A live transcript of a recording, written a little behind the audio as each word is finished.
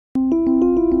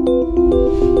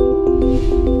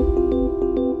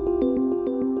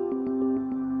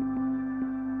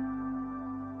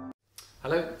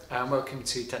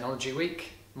welcome to Technology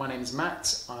Week. My name is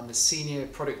Matt, I'm the Senior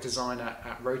Product Designer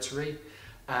at Rotary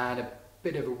and a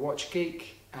bit of a watch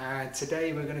geek, and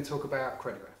today we're going to talk about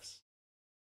chronographs.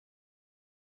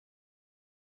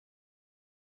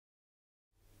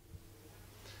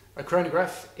 A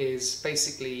chronograph is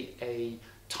basically a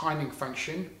timing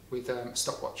function with a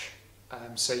stopwatch.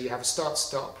 So you have a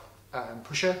start-stop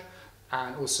pusher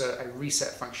and also a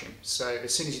reset function. So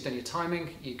as soon as you've done your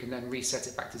timing, you can then reset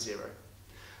it back to zero.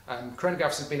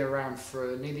 Chronographs have been around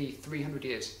for nearly 300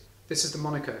 years. This is the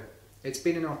Monaco. It's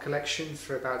been in our collection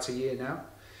for about a year now.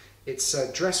 It's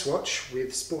a dress watch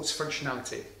with sports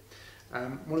functionality.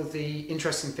 One of the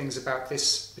interesting things about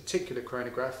this particular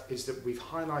chronograph is that we've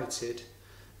highlighted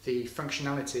the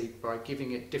functionality by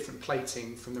giving it different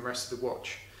plating from the rest of the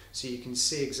watch. So you can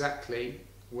see exactly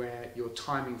where your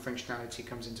timing functionality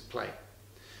comes into play.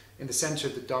 In the centre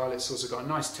of the dial, it's also got a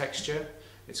nice texture.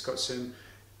 It's got some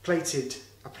plated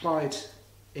applied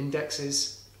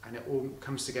indexes, and it all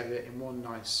comes together in one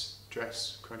nice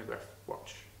dress chronograph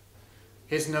watch.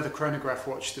 Here's another chronograph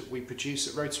watch that we produce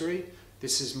at Rotary.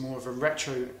 This is more of a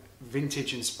retro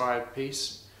vintage inspired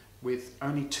piece with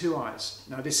only two eyes.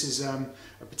 Now this is a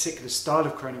particular style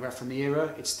of chronograph from the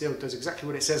era. It still does exactly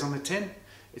what it says on the tin.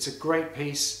 It's a great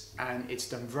piece and it's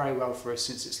done very well for us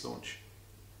since its launch.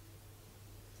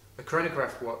 A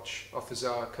chronograph watch offers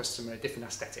our customer a different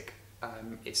aesthetic.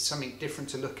 It's something different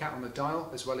to look at on the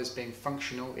dial, as well as being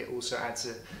functional. It also adds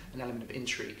an element of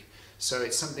intrigue. So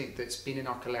it's something that's been in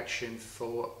our collection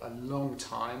for a long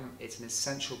time. It's an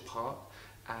essential part,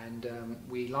 and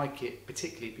we like it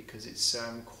particularly because it's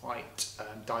quite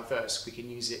diverse. We can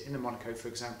use it in the Monaco, for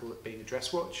example, being a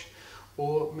dress watch,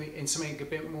 or in something a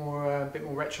bit more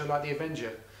retro like the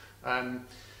Avenger.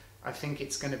 I think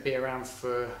it's going to be around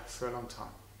for a long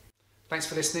time. Thanks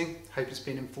for listening. Hope it's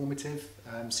been informative.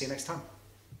 See you next time.